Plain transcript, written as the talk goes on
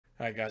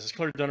Alright guys, it's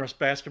Clear Donruss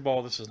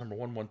Basketball. This is number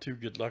 112.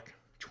 Good luck.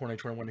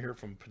 2021 here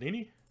from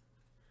Panini.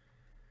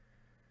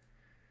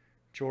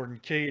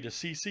 Jordan K to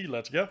CC.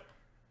 Let's go.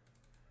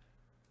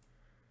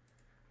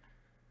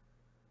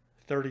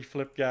 30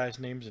 flip guys,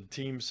 names and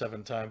teams,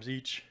 7 times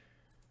each.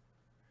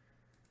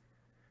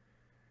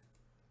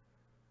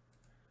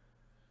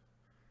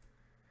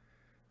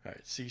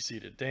 Alright,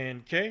 CC to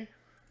Dan K.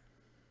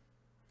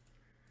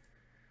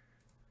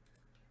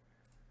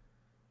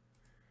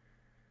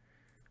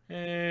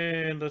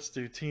 And let's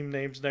do team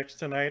names next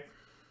tonight.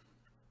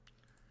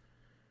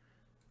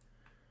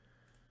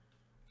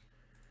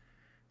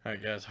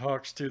 Alright guys,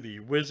 Hawks to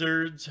the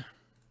Wizards.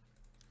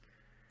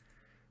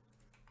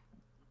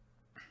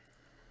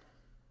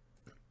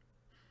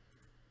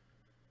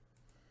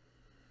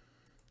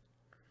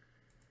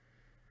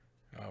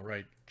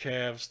 Alright,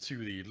 Cavs to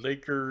the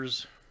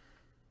Lakers.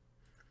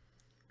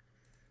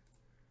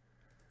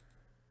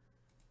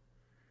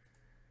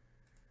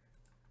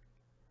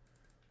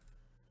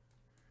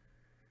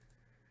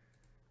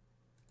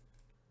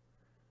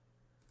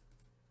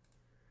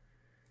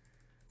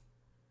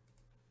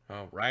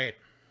 All right.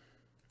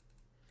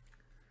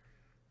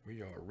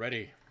 We are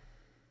ready.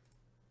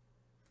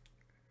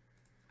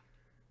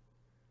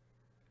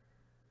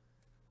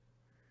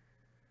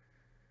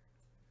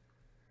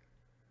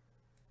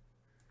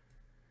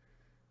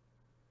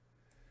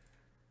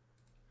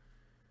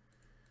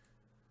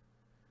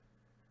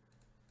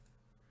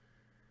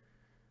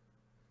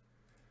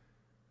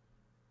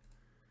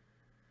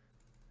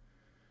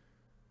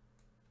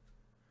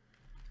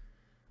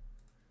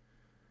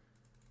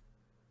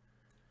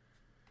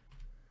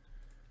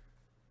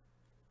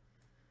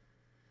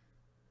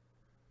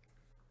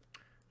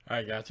 All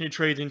right, guys. Any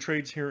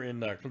trades here in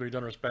Clear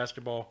Donruss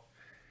Basketball?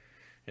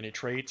 Any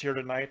trades here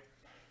tonight?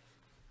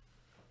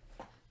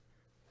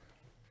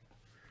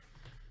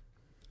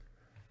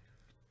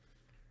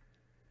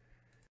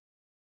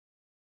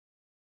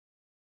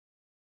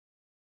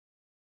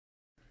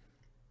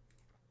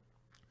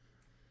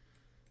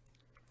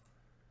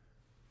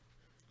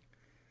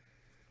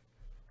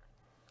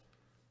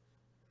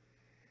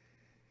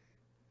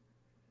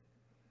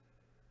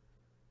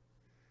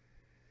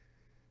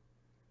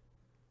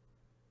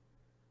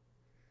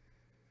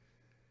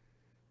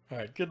 All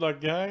right, good luck,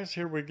 guys.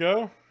 Here we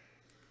go.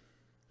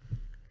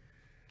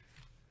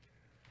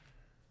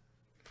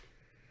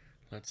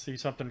 Let's see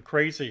something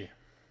crazy.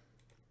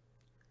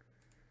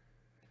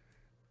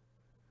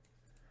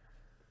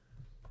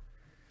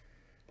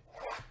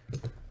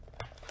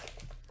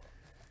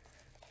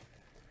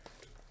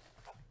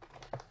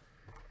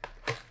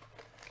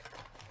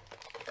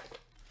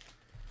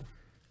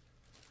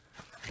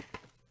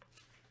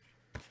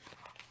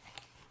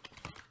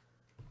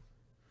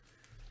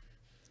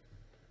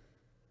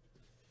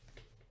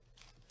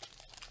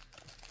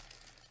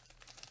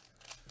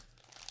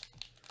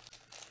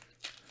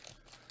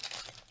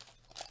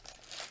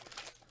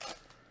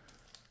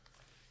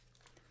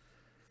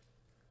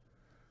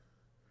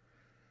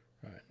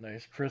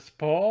 Nice Chris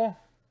Paul.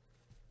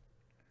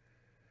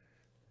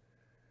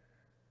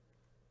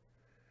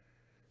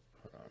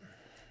 Hold on.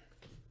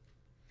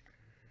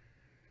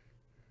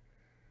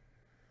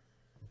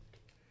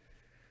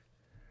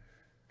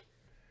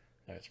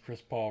 Nice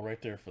Chris Paul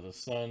right there for the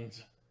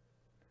Suns.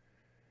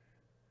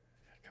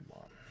 Come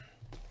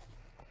on.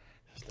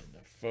 Just need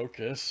to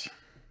focus.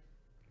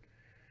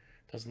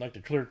 Doesn't like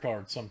the clear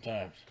card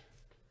sometimes.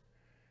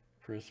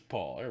 Chris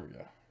Paul. There we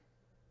go.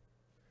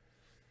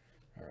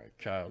 All right,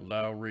 Kyle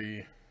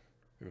Lowry.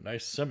 Ooh,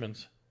 nice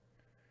Simmons.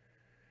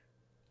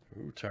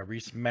 Ooh,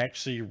 Tyrese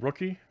Maxey,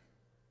 rookie.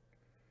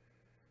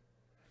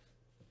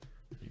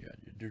 You got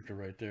your Duca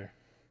right there.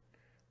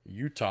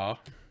 Utah.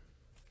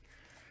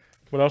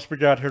 What else we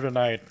got here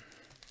tonight?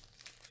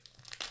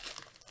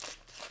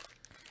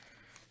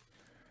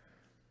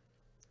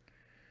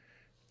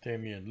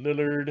 Damian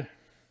Lillard.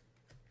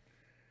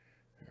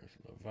 There's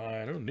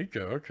Levine. Oh,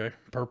 Nico. Okay,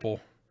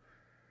 purple.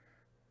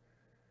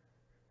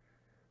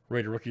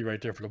 Raider rookie right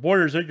there for the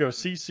Warriors. There you go,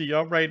 CC.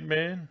 All right,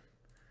 man.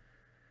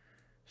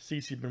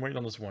 CC, been waiting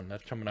on this one.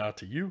 That's coming out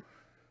to you.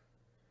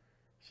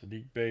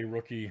 Sadiq Bey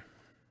rookie.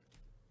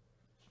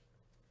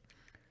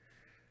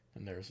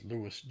 And there's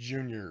Lewis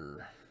Jr.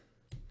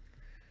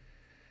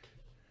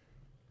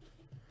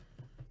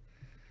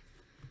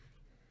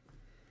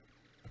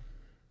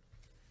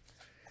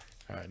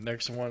 All right,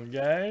 next one,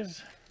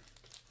 guys.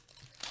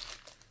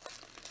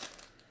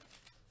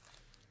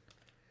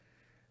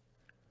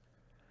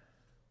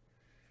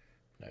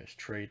 Nice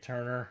Trey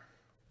Turner.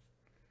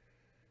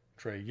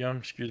 Trey Young,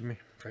 excuse me.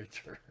 Trey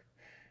Turner.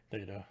 There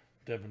you go.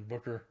 Devin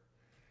Booker.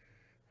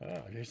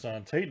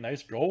 Jason Tate.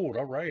 Nice gold.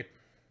 All right.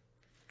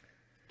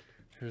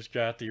 Who's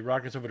got the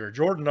Rockets over there?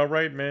 Jordan. All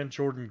right, man.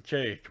 Jordan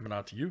K. Coming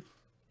out to you.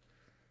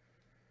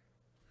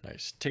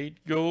 Nice Tate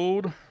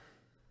gold.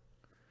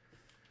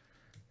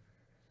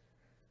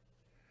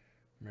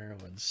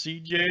 Maryland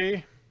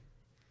CJ.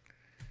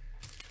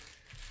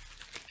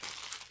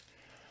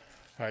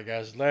 All right,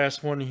 guys,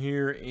 last one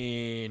here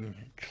in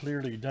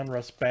Clearly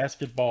Donruss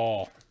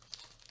Basketball.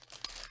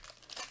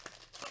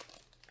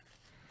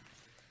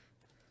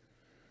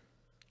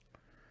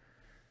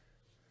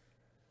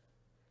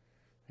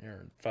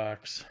 Aaron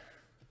Fox.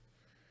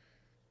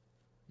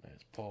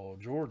 Nice Paul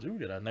George. Ooh,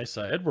 got a nice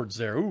Edwards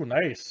there. Ooh,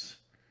 nice.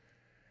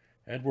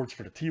 Edwards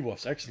for the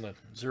T-Wolves. Excellent.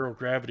 Zero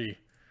Gravity.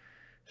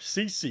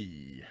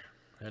 CC.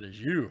 That is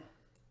you.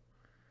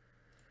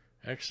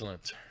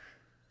 Excellent.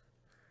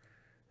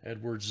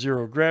 Edwards,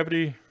 Zero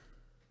Gravity.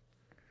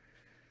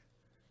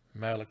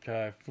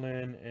 Malachi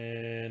Flynn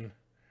and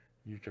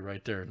Yuka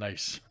right there.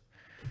 Nice.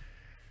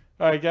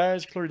 All right,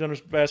 guys. Clearly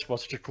Donruss Basketball.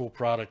 Such a cool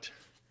product.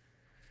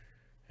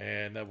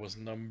 And that was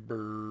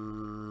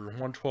number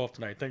 112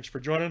 tonight. Thanks for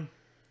joining.